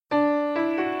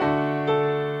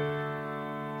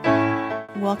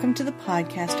Welcome to the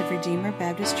podcast of Redeemer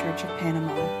Baptist Church of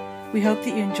Panama. We hope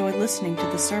that you enjoy listening to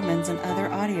the sermons and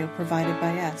other audio provided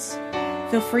by us.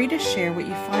 Feel free to share what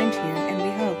you find here, and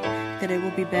we hope that it will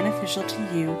be beneficial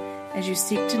to you as you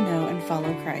seek to know and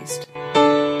follow Christ.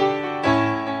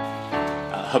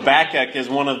 Habakkuk is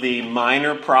one of the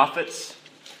minor prophets.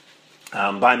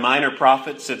 By minor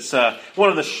prophets, it's one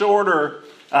of the shorter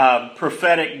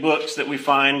prophetic books that we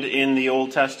find in the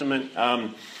Old Testament.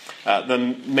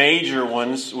 The major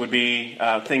ones would be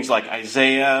things like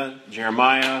Isaiah,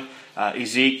 Jeremiah,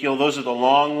 Ezekiel. Those are the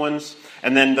long ones.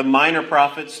 And then the minor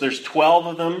prophets, there's 12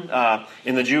 of them.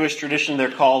 In the Jewish tradition,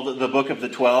 they're called the Book of the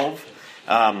 12.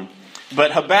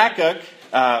 But Habakkuk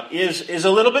is a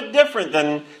little bit different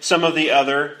than some of the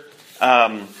other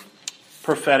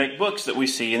prophetic books that we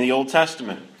see in the Old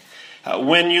Testament.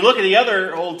 When you look at the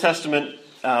other Old Testament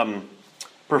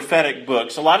prophetic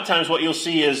books, a lot of times what you'll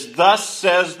see is, "Thus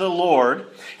says the Lord,"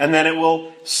 and then it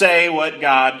will say what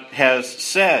God has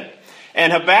said.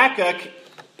 And Habakkuk,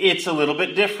 it's a little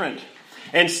bit different.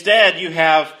 Instead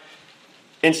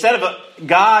of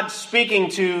God speaking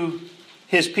to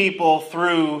his people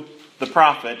through the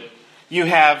prophet, you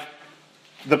have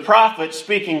the prophet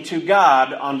speaking to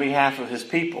God on behalf of his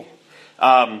people.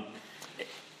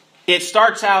 It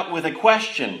starts out with a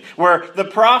question where the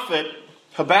prophet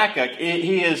Habakkuk,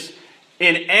 he is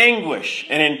in anguish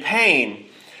and in pain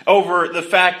over the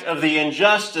fact of the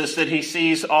injustice that he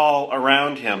sees all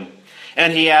around him.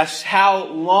 And he asks, how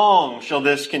long shall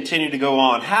this continue to go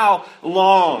on? How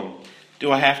long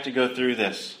do I have to go through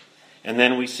this? And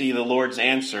then we see the Lord's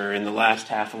answer in the last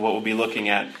half of what we'll be looking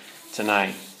at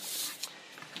tonight.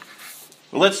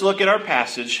 Well, let's look at our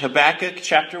passage, Habakkuk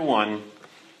chapter 1.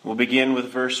 We'll begin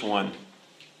with verse 1.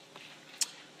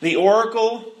 The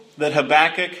oracle that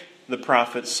Habakkuk the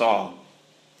prophet saw.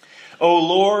 O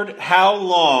Lord, how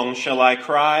long shall I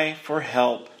cry for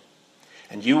help,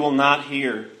 and you will not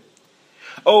hear?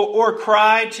 Or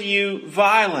cry to you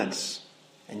violence,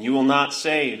 and you will not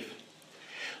save?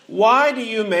 Why do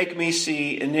you make me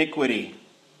see iniquity?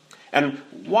 And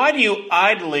why do you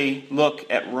idly look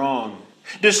at wrong?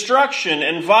 Destruction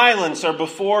and violence are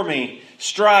before me.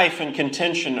 Strife and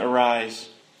contention arise.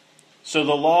 So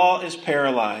the law is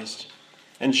paralyzed,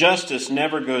 and justice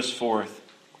never goes forth.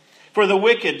 For the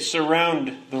wicked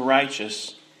surround the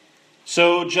righteous,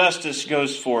 so justice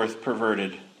goes forth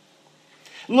perverted.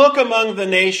 Look among the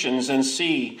nations and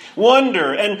see,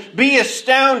 wonder and be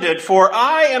astounded, for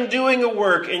I am doing a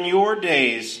work in your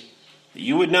days that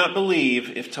you would not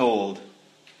believe if told.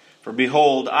 For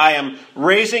behold, I am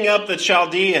raising up the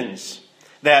Chaldeans,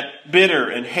 that bitter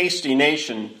and hasty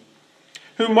nation,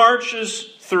 who marches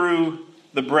through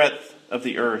the breadth of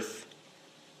the earth,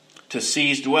 to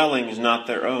seize dwellings not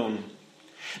their own.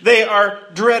 They are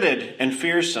dreaded and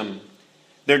fearsome.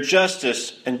 Their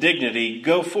justice and dignity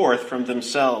go forth from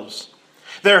themselves.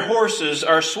 Their horses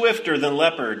are swifter than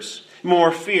leopards,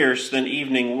 more fierce than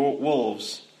evening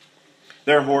wolves.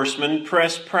 Their horsemen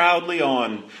press proudly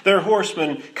on. Their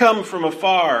horsemen come from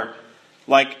afar,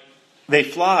 like they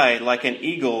fly like an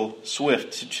eagle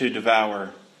swift to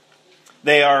devour.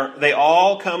 They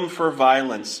all come for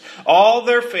violence, all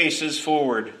their faces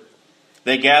forward.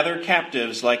 They gather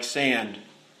captives like sand.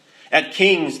 At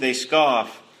kings they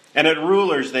scoff, and at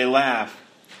rulers they laugh.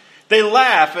 They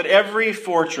laugh at every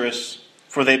fortress,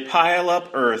 for they pile up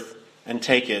earth and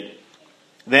take it.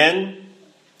 Then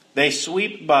they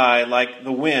sweep by like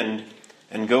the wind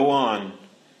and go on.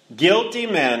 Guilty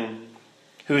men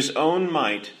whose own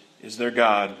might is their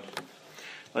God.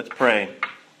 Let's pray.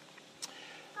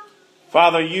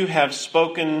 Father, you have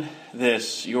spoken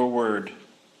this, your word.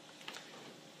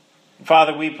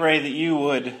 Father, we pray that you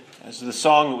would, as the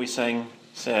song that we sang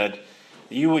said,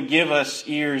 that you would give us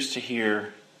ears to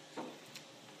hear,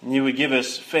 and you would give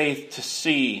us faith to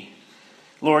see.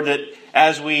 Lord, that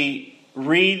as we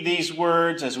read these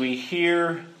words, as we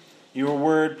hear your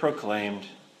word proclaimed,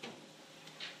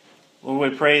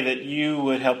 Lord, we pray that you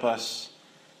would help us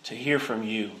to hear from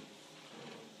you.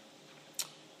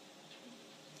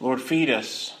 Lord, feed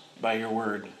us by your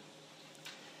word.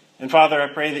 And Father, I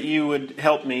pray that you would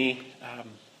help me,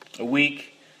 a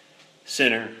weak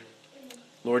sinner,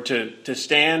 Lord, to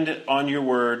stand on your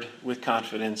word with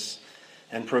confidence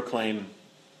and proclaim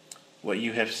what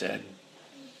you have said.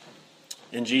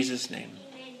 In Jesus' name,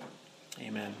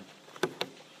 amen.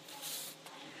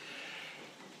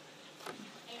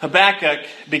 Habakkuk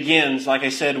begins, like I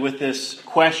said, with this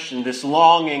question, this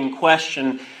longing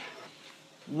question.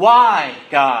 Why,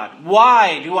 God?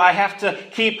 Why do I have to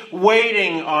keep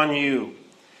waiting on you?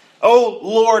 Oh,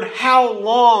 Lord, how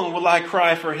long will I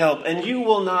cry for help, and you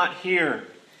will not hear?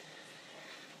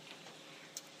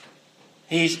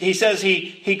 He says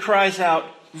he cries out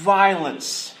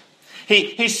violence.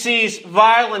 He sees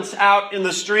violence out in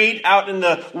the street, out in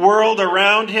the world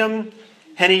around him,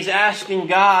 and he's asking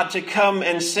God to come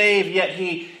and save, yet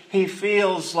he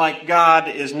feels like God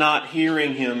is not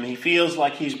hearing him. He feels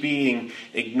like he's being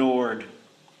ignored.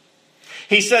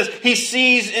 He says he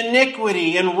sees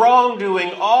iniquity and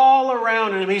wrongdoing all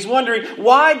around him. He's wondering,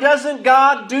 why doesn't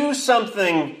God do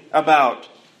something about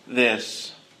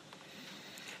this?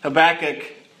 Habakkuk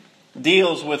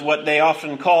deals with what they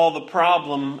often call the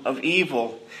problem of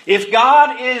evil. If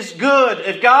God is good,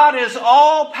 if God is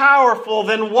all-powerful,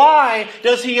 then why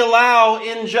does He allow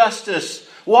injustice?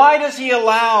 Why does He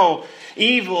allow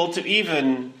evil to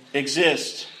even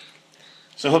exist?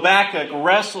 So Habakkuk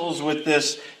wrestles with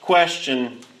this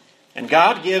question, and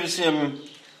God gives him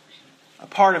a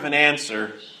part of an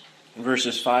answer in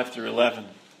verses 5 through 11.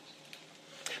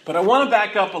 But I want to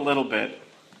back up a little bit.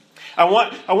 I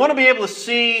want to be able to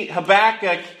see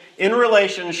Habakkuk in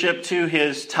relationship to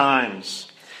his times.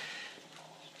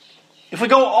 If we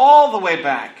go all the way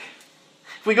back,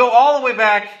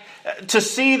 to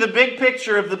see the big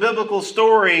picture of the biblical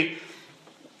story,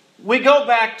 we go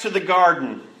back to the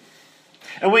garden.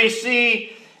 And we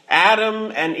see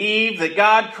Adam and Eve, that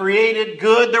God created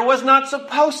good. There was not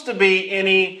supposed to be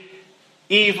any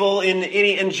evil,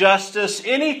 any injustice,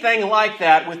 anything like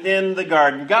that within the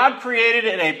garden. God created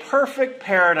it a perfect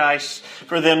paradise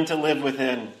for them to live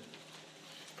within.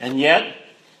 And yet,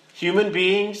 human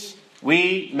beings,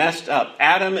 we messed up.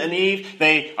 Adam and Eve,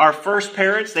 they are first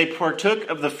parents. They partook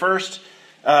of the first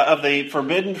of the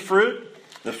forbidden fruit,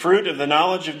 the fruit of the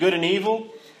knowledge of good and evil.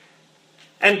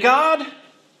 And God,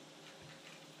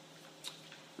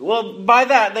 well, by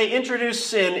that, they introduced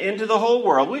sin into the whole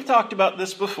world. We've talked about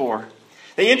this before.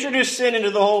 They introduced sin into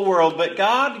the whole world, but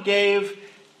God gave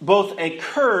both a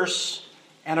curse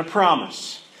and a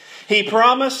promise. He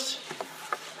promised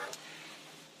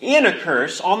in a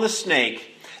curse on the snake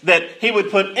that He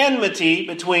would put enmity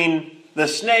between the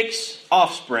snake's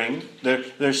offspring,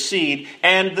 their seed,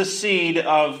 and the seed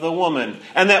of the woman.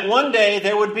 And that one day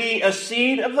there would be a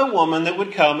seed of the woman that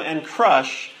would come and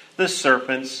crush the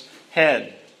serpent's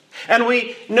head. And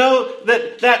we know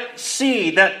that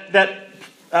seed, that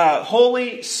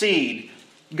holy seed,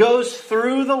 goes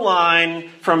through the line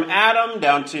from Adam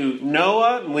down to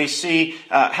Noah. And we see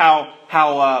how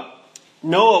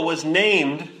Noah was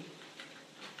named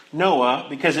Noah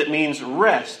because it means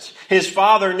rest. His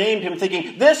father named him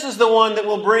thinking, this is the one that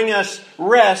will bring us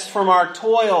rest from our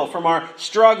toil, from our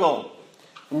struggle,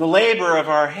 from the labor of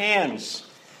our hands.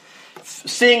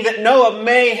 Seeing that Noah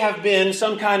may have been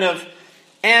some kind of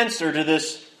answer to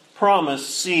this promised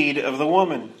seed of the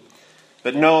woman.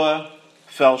 But Noah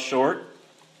fell short.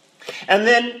 And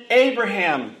then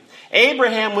Abraham.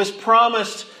 Abraham was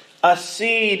promised a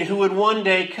seed who would one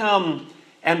day come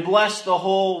and bless the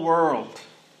whole world.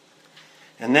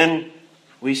 And then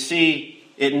we see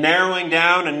it narrowing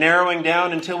down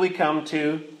until we come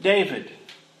to David.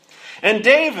 And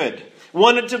David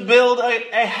wanted to build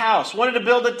a house, wanted to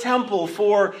build a temple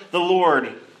for the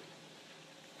Lord.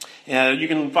 You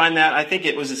can find that, I think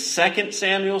it was 2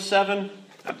 Samuel 7.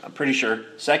 I'm pretty sure.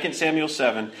 2 Samuel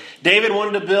 7. David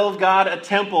wanted to build God a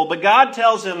temple, but God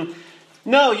tells him,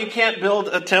 no, you can't build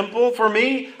a temple for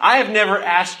me. I have never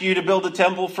asked you to build a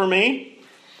temple for me.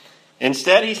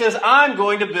 Instead, He says, I'm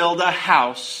going to build a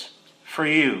house for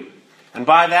you. And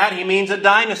by that, He means a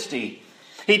dynasty.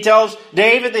 He tells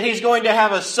David that he's going to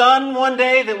have a son one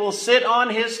day that will sit on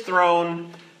his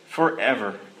throne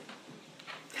forever.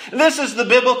 This is the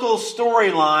biblical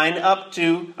storyline up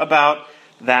to about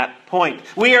that point.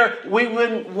 We've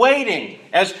been waiting.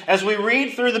 As we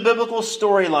read through the biblical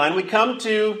storyline, we come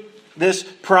to this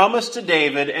promise to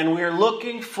David, and we're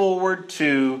looking forward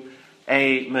to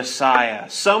a Messiah.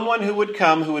 Someone who would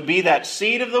come, who would be that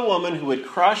seed of the woman who would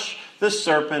crush the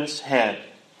serpent's head.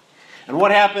 And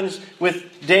what happens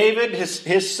with David,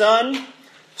 his son?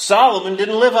 Solomon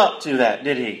didn't live up to that,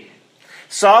 did he?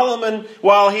 Solomon,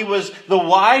 while he was the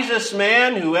wisest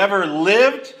man who ever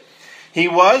lived, he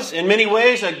was, in many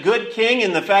ways, a good king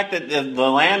in the fact that the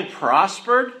land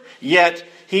prospered, yet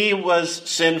he was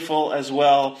sinful as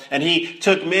well. And he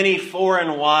took many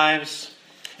foreign wives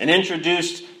and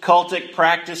introduced cultic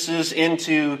practices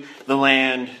into the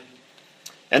land.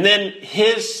 And then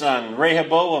his son,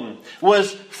 Rehoboam,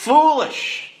 was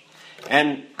foolish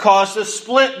and caused a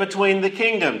split between the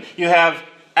kingdom. You have,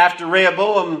 after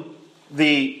Rehoboam,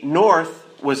 the north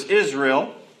was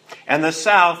Israel, and the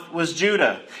south was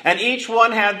Judah. And each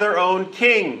one had their own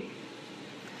king.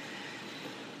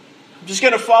 I'm just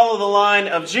going to follow the line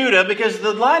of Judah, because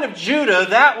the line of Judah,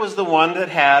 that was the one that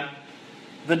had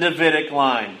the Davidic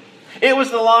line. It was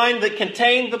the line that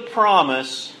contained the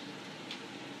promise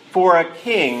for a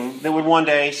king that would one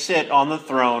day sit on the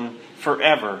throne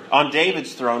forever, on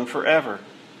David's throne forever.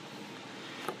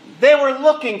 They were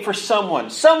looking for someone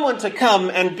to come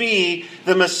and be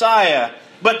the Messiah.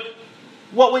 But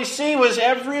what we see was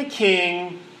every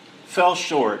king fell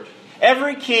short.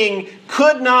 Every king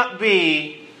could not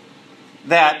be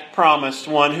that promised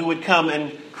one who would come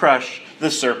and crush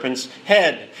the serpent's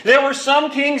head. There were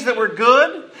some kings that were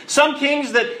good, some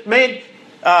kings that made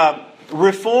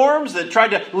reforms, that tried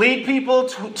to lead people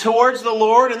towards the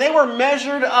Lord, and they were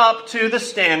measured up to the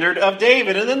standard of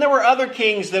David. And then there were other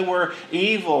kings that were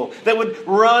evil, that would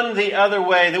run the other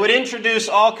way, that would introduce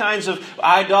all kinds of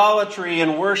idolatry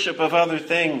and worship of other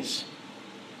things.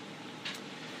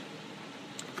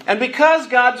 And because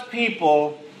God's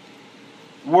people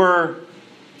were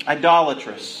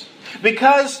idolatrous,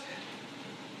 because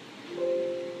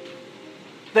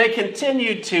they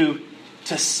continued to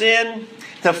sin,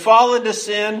 to fall into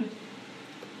sin,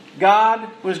 God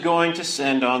was going to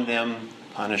send on them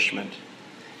punishment.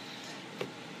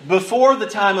 Before the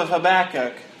time of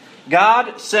Habakkuk,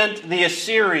 God sent the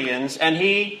Assyrians and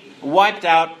He wiped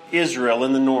out Israel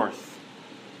in the north.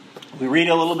 We read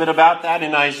a little bit about that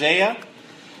in Isaiah,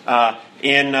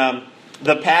 in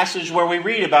the passage where we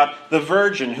read about the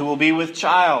virgin who will be with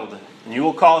child, and you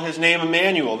will call his name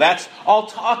Emmanuel. That's all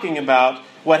talking about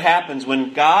what happens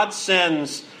when God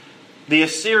sends the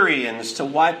Assyrians to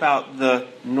wipe out the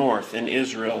north in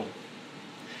Israel.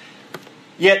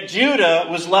 Yet Judah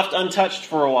was left untouched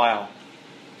for a while.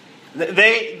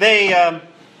 They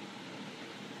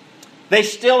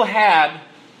still had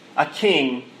a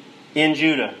king in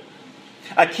Judah.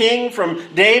 A king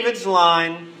from David's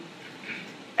line.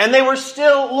 And they were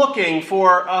still looking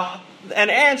for an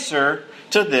answer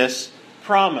to this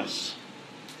promise.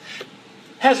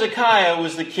 Hezekiah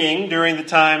was the king during the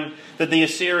time that the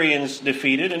Assyrians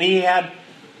defeated, and he had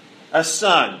a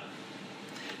son.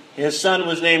 His son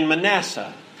was named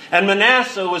Manasseh. And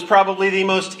Manasseh was probably the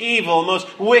most evil,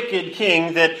 most wicked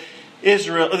king that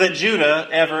Judah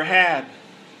ever had.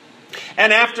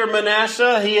 And after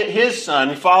Manasseh, his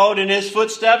son, followed in his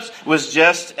footsteps, was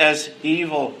just as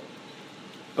evil.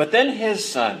 But then his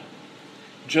son,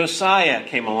 Josiah,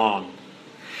 came along.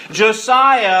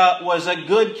 Josiah was a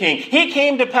good king. He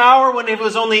came to power when he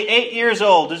was only 8 years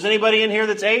old. Is anybody in here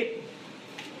that's 8?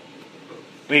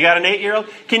 We got an 8-year-old?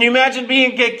 Can you imagine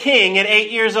being a king at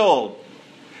 8 years old?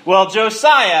 Well,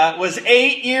 Josiah was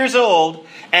 8 years old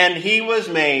and he was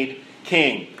made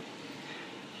king.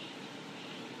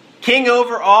 King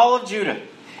over all of Judah.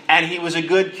 And he was a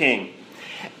good king.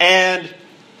 And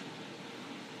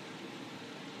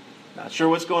not sure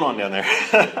what's going on down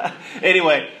there.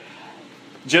 Anyway,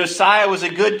 Josiah was a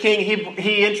good king.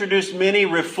 He introduced many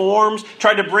reforms,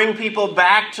 tried to bring people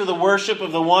back to the worship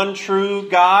of the one true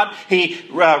God. He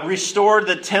restored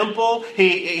the temple.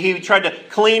 He tried to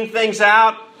clean things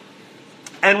out.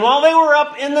 And while they were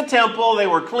up in the temple, they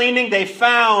were cleaning, they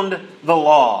found the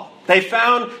law. They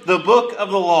found the book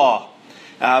of the law.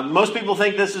 Most people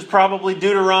think this is probably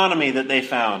Deuteronomy that they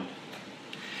found.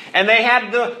 And they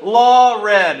had the law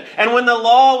read. And when the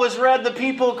law was read, the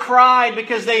people cried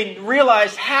because they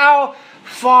realized how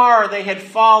far they had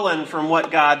fallen from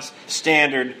what God's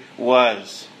standard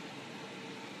was.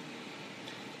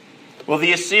 Well,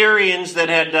 the Assyrians that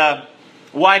had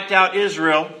wiped out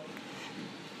Israel,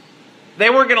 they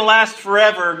weren't going to last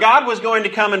forever. God was going to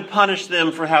come and punish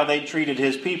them for how they treated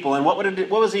His people. And what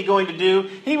was He going to do?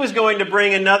 He was going to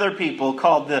bring another people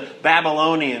called the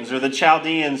Babylonians or the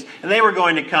Chaldeans. And they were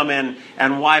going to come in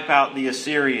and wipe out the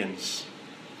Assyrians.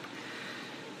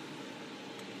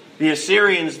 The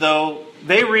Assyrians, though,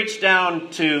 they reached down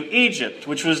to Egypt,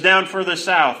 which was down further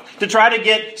south, to try to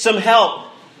get some help.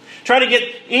 Try to get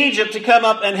Egypt to come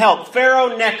up and help.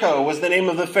 Pharaoh Necho was the name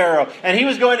of the Pharaoh. And he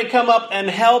was going to come up and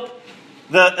help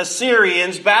the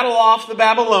Assyrians battle off the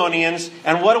Babylonians.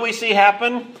 And what do we see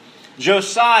happen?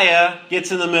 Josiah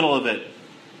gets in the middle of it.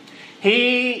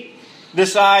 He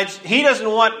decides he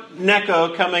doesn't want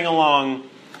Necho coming along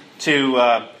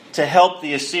to help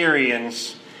the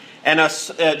Assyrians. And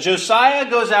Josiah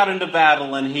goes out into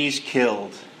battle and he's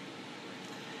killed.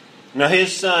 Now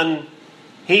his son,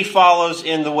 he follows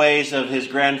in the ways of his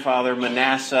grandfather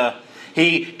Manasseh.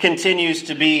 He continues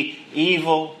to be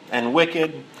evil and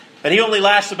wicked. But he only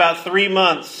lasts about 3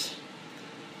 months.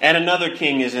 And another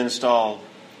king is installed.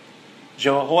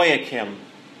 Jehoiakim.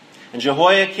 And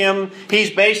Jehoiakim, he's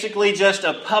basically just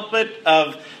a puppet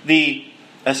of the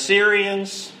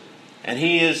Assyrians. And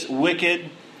he is wicked.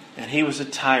 And he was a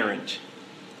tyrant.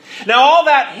 Now all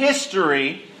that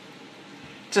history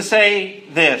to say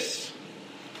this.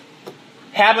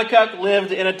 Habakkuk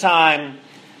lived in a time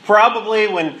probably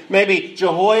when maybe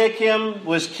Jehoiakim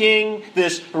was king,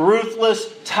 this ruthless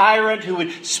tyrant who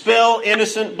would spill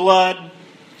innocent blood.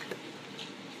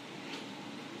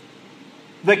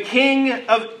 The king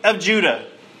of Judah,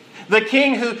 the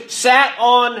king who sat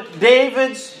on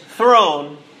David's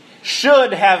throne,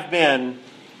 should have been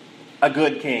a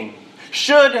good king,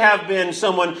 should have been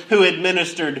someone who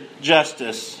administered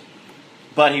justice,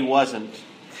 but he wasn't.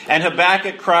 And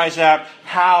Habakkuk cries out,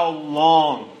 "How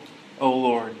long, O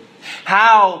Lord?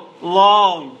 How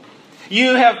long?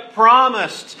 You have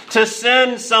promised to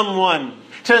send someone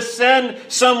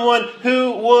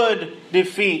who would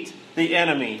defeat the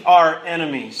enemy, our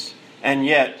enemies, and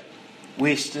yet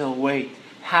we still wait.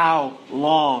 How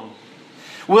long?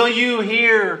 Will you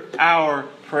hear our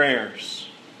prayers?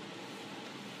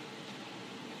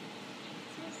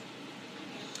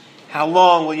 How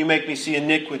long will you make me see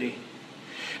iniquity?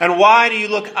 And why do you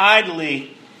look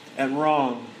idly at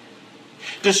wrong?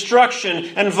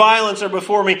 Destruction and violence are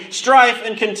before me. Strife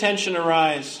and contention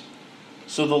arise.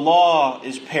 So the law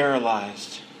is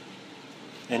paralyzed,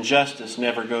 and justice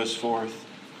never goes forth."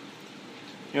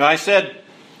 I said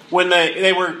when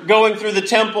they were going through the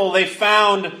temple, they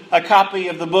found a copy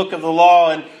of the book of the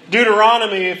law. And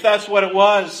Deuteronomy, if that's what it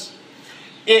was,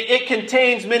 it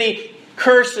contains many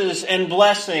curses and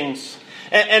blessings.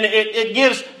 And it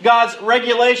gives God's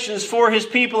regulations for His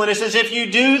people. And it says, if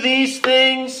you do these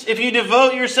things, if you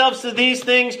devote yourselves to these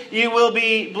things, you will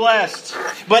be blessed.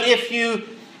 But if you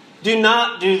do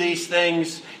not do these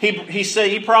things,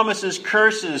 He promises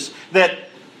curses that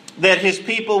His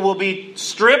people will be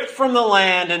stripped from the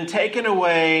land and taken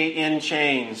away in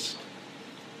chains.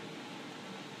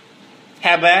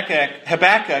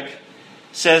 Habakkuk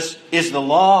says, is the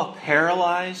law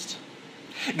paralyzed?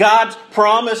 God's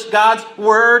promise, God's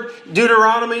word,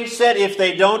 Deuteronomy said if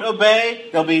they don't obey,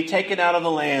 they'll be taken out of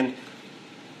the land.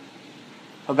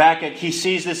 Habakkuk, he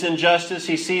sees this injustice.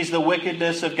 He sees the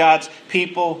wickedness of God's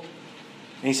people.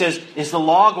 And he says, is the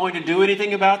law going to do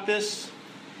anything about this?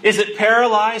 Is it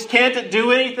paralyzed? Can't it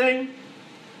do anything?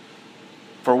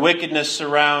 For wickedness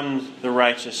surrounds the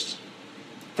righteous.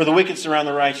 For the wicked surround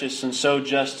the righteous, and so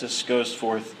justice goes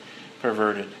forth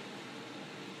perverted.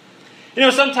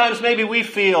 Sometimes maybe we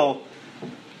feel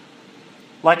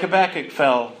like Habakkuk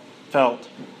felt.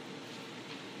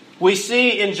 We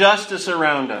see injustice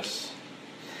around us.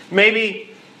 Maybe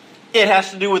it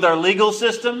has to do with our legal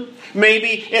system. Maybe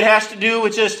it has to do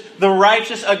with just the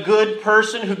righteous, a good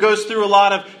person who goes through a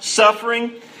lot of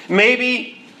suffering.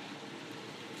 Maybe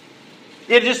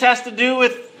it just has to do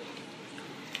with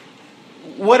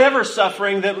whatever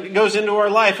suffering that goes into our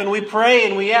life. And we pray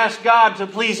and we ask God to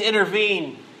please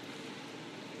intervene.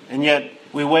 And yet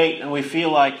we wait and we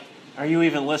feel like, are you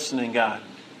even listening, God?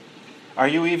 Are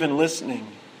you even listening?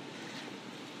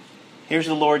 Here's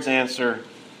the Lord's answer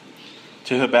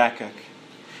to Habakkuk.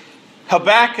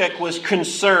 Habakkuk was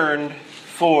concerned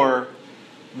for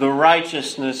the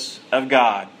righteousness of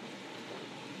God.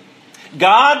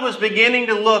 God was beginning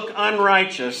to look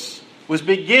unrighteous, because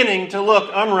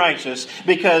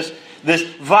this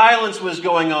violence was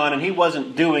going on and he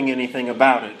wasn't doing anything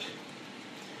about it.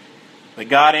 But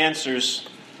God answers,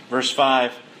 verse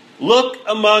 5, "Look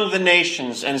among the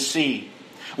nations and see.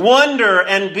 Wonder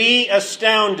and be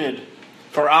astounded,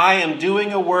 for I am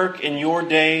doing a work in your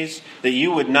days that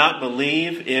you would not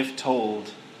believe if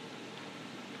told."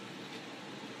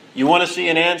 You want to see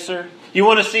an answer? You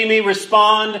want to see me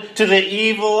respond to the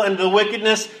evil and the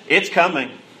wickedness? It's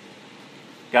coming,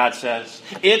 God says.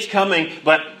 It's coming,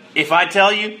 but if I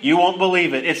tell you, you won't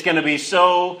believe it. It's going to be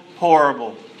so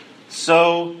horrible.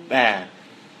 So bad.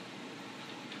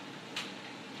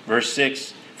 Verse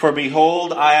 6, "For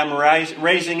behold, I am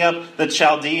raising up the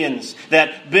Chaldeans,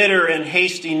 that bitter and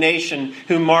hasty nation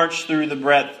who march through the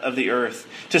breadth of the earth,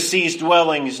 to seize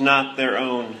dwellings not their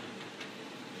own.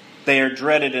 They are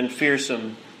dreaded and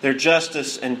fearsome. Their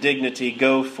justice and dignity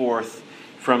go forth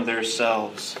from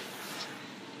themselves."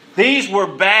 These were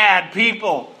bad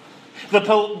people.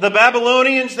 The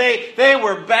Babylonians, they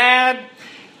were bad.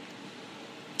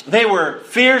 They were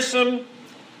fearsome.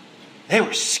 They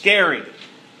were scary.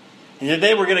 And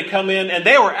they were going to come in, and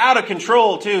they were out of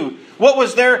control too. What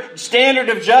was their standard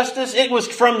of justice? It was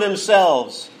from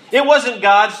themselves. It wasn't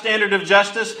God's standard of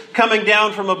justice coming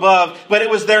down from above, but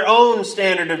it was their own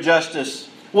standard of justice.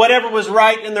 Whatever was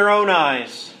right in their own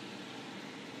eyes.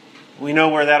 We know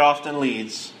where that often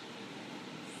leads.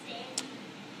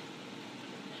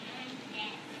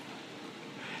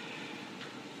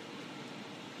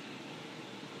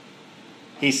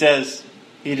 He says,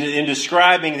 in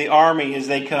describing the army as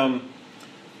they come,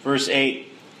 verse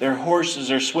 8, Their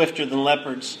horses are swifter than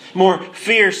leopards, more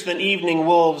fierce than evening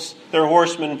wolves. Their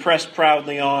horsemen press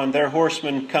proudly on. Their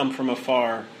horsemen come from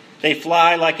afar. They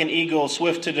fly like an eagle,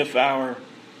 swift to devour.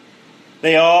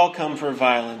 They all come for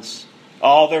violence,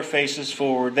 all their faces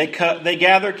forward. They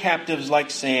gather captives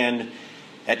like sand.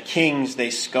 At kings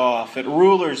they scoff. At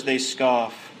rulers they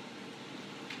scoff.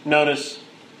 Notice,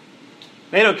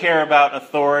 they don't care about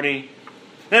authority.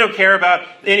 They don't care about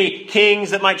any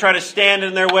kings that might try to stand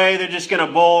in their way. They're just going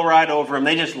to bowl right over them.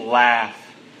 They just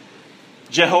laugh.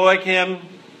 Jehoiakim,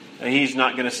 he's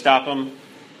not going to stop them.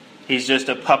 He's just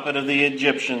a puppet of the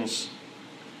Egyptians.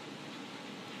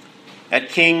 At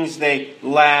kings they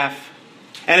laugh.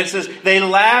 And it says they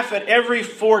laugh at every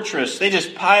fortress. They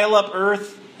just pile up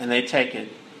earth and they take it.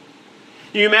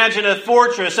 You imagine a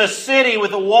fortress, a city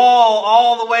with a wall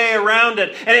all the way around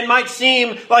it. And it might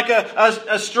seem like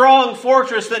a strong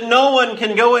fortress that no one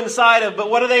can go inside of. But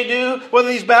what do? What do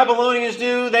these Babylonians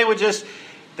do? They would just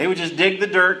dig the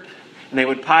dirt and they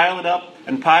would pile it up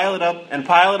and pile it up and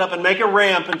pile it up and make a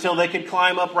ramp until they could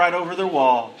climb up right over their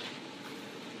wall.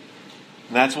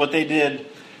 And that's what they did.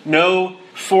 No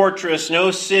fortress,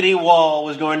 no city wall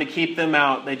was going to keep them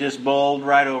out. They just bowled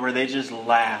right over. They just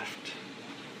laughed.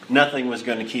 Nothing was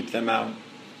going to keep them out.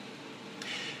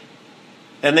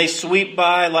 And they sweep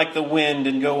by like the wind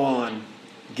and go on.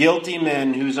 Guilty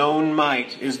men whose own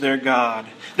might is their God.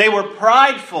 They were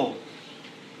prideful.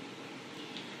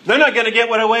 They're not going to get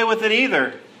away with it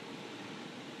either.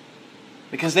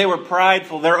 Because they were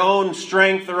prideful. Their own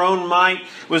strength, their own might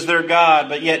was their God.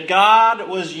 But yet God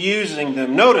was using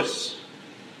them. Notice,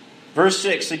 verse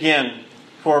 6 again.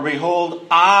 For behold,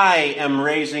 I am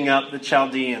raising up the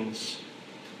Chaldeans.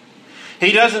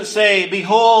 He doesn't say,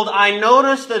 behold, I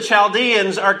notice the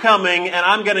Chaldeans are coming and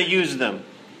I'm going to use them.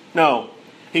 No,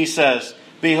 he says,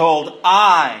 behold,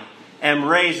 I am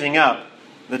raising up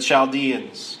the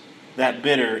Chaldeans, that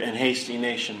bitter and hasty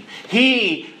nation.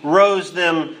 He rose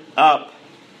them up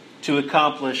to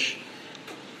accomplish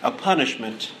a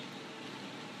punishment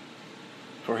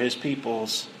for his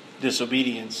people's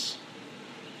disobedience.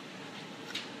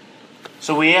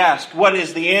 So we ask, what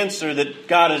is the answer that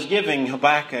God is giving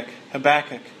Habakkuk?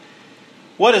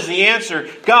 What is the answer?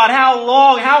 God, how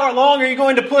long are you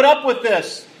going to put up with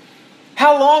this?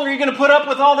 How long are you going to put up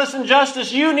with all this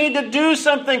injustice? You need to do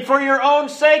something for your own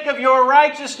sake of your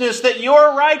righteousness, that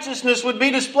your righteousness would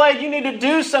be displayed. You need to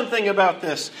do something about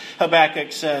this,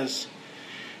 Habakkuk says.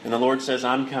 And the Lord says,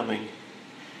 I'm coming.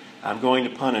 I'm going to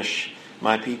punish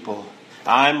my people.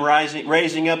 I'm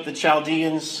raising up the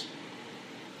Chaldeans,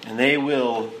 and they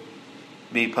will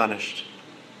be punished.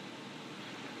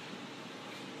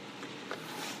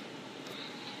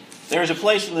 There's a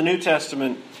place in the New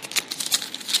Testament,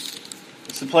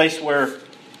 it's the place where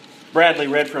Bradley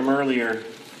read from earlier,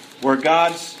 where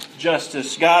God's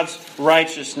justice, God's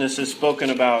righteousness is spoken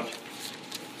about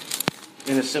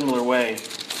in a similar way.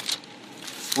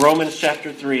 Romans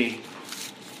chapter 3.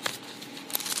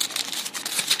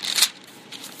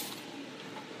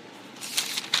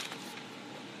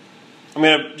 I'm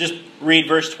going to just read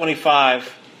verse 25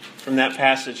 from that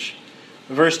passage.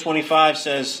 Verse 25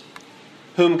 says,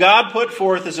 whom God put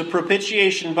forth as a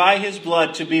propitiation by his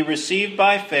blood to be received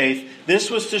by faith. This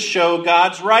was to show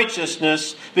God's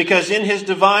righteousness, because in his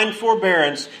divine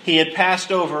forbearance he had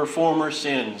passed over former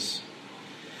sins.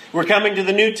 We're coming to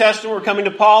the New Testament, we're coming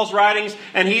to Paul's writings,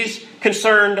 and he's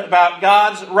concerned about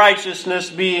God's righteousness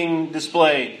being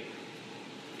displayed.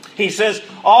 He says,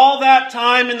 all that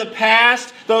time in the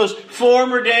past, those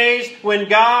former days when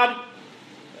God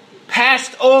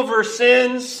passed over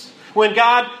sins, when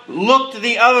God looked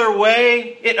the other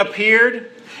way, it appeared,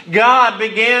 God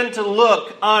began to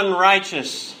look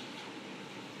unrighteous.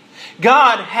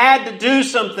 God had to do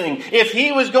something. If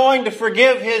he was going to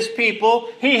forgive his people,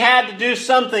 he had to do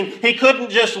something. He couldn't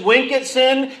just wink at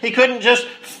sin. He couldn't just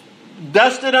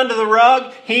dust it under the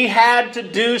rug. He had to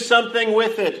do something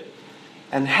with it.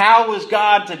 And how was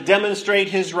God to demonstrate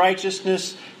his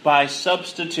righteousness? By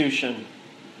substitution.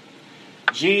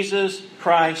 Jesus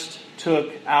Christ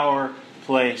took our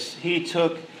place. He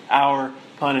took our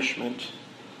punishment.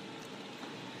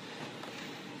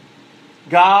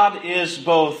 God is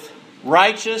both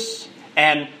righteous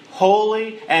and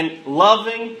holy and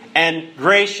loving and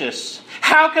gracious.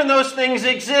 How can those things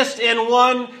exist in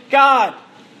one God?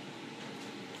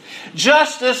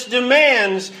 Justice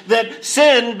demands that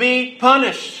sin be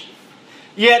punished.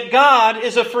 Yet God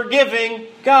is a forgiving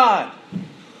God.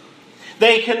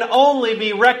 They can only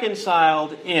be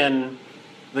reconciled in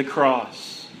the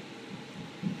cross.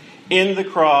 In the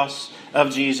cross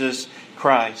of Jesus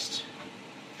Christ.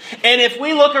 And if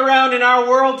we look around in our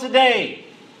world today,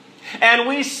 and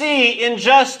we see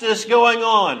injustice going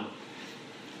on.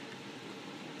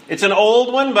 It's an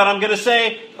old one, but I'm going to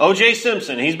say O.J.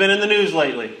 Simpson. He's been in the news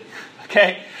lately.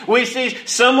 Okay? We see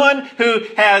someone who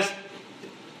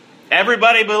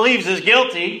everybody believes is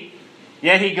guilty,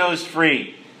 yet he goes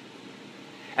free.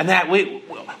 And that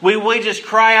we just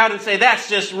cry out and say, that's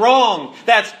just wrong.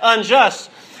 That's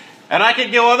unjust. And I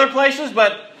could go other places,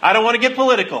 but I don't want to get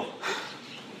political.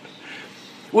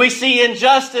 We see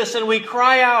injustice and we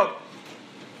cry out,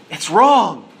 it's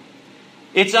wrong.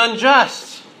 It's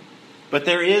unjust. But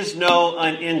there is no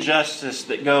injustice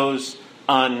that goes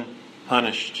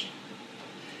unpunished.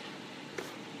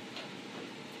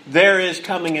 There is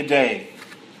coming a day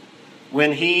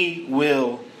when He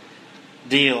will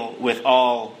deal with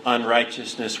all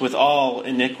unrighteousness, with all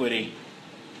iniquity.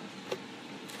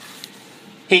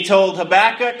 He told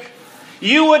Habakkuk,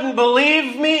 you wouldn't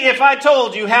believe me if I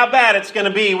told you how bad it's going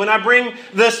to be when I bring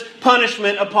this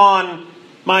punishment upon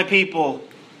my people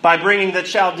by bringing the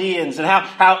Chaldeans and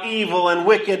how evil and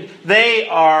wicked they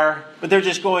are, but they're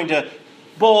just going to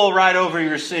bowl right over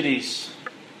your cities.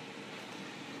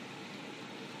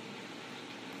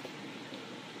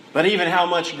 But even how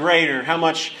much greater, how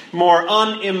much more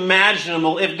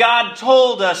unimaginable, if God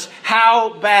told us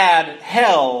how bad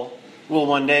hell will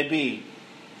one day be.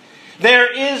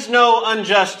 There is no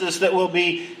injustice that will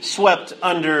be swept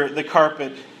under the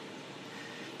carpet,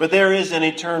 but there is an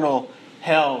eternal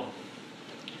hell.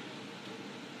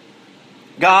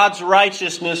 God's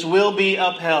righteousness will be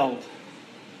upheld.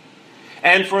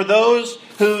 And for those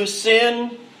who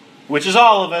sin, which is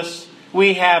all of us,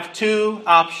 we have two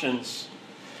options.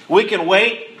 We can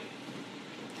wait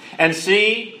and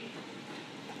see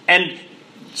and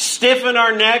stiffen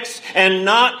our necks and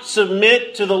not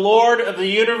submit to the Lord of the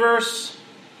universe,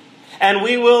 and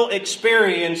we will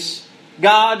experience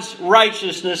God's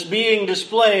righteousness being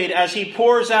displayed as He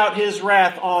pours out His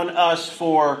wrath on us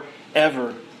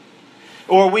forever.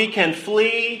 Or we can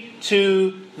flee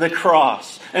to the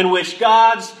cross, in which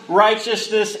God's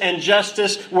righteousness and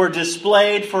justice were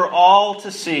displayed for all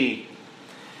to see.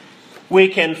 We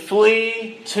can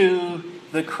flee to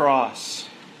the cross.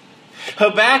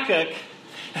 Habakkuk,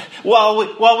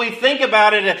 while we think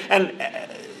about it, and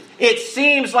it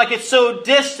seems like it's so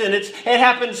distant, it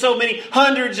happened so many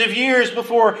hundreds of years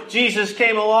before Jesus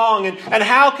came along, and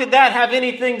how could that have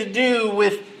anything to do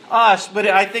with us? But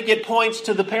I think it points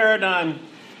to the paradigm.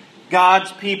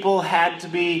 God's people had to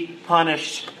be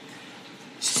punished.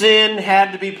 Sin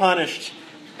had to be punished.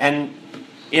 And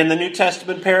in the New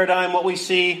Testament paradigm, what we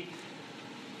see,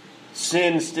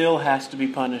 sin still has to be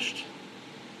punished.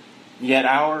 Yet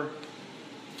our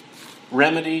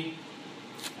remedy,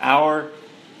 our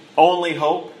only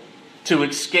hope to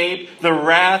escape the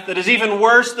wrath that is even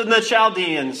worse than the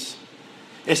Chaldeans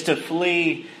is to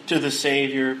flee to the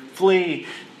Savior, flee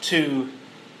to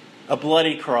a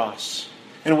bloody cross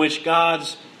in which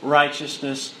God's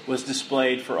righteousness was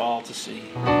displayed for all to see.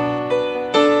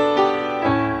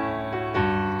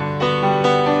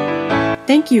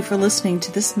 Thank you for listening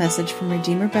to this message from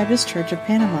Redeemer Baptist Church of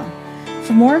Panama.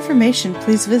 For more information,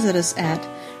 please visit us at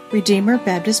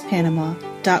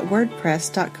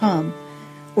redeemerbaptistpanama.wordpress.com,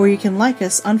 or you can like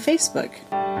us on Facebook.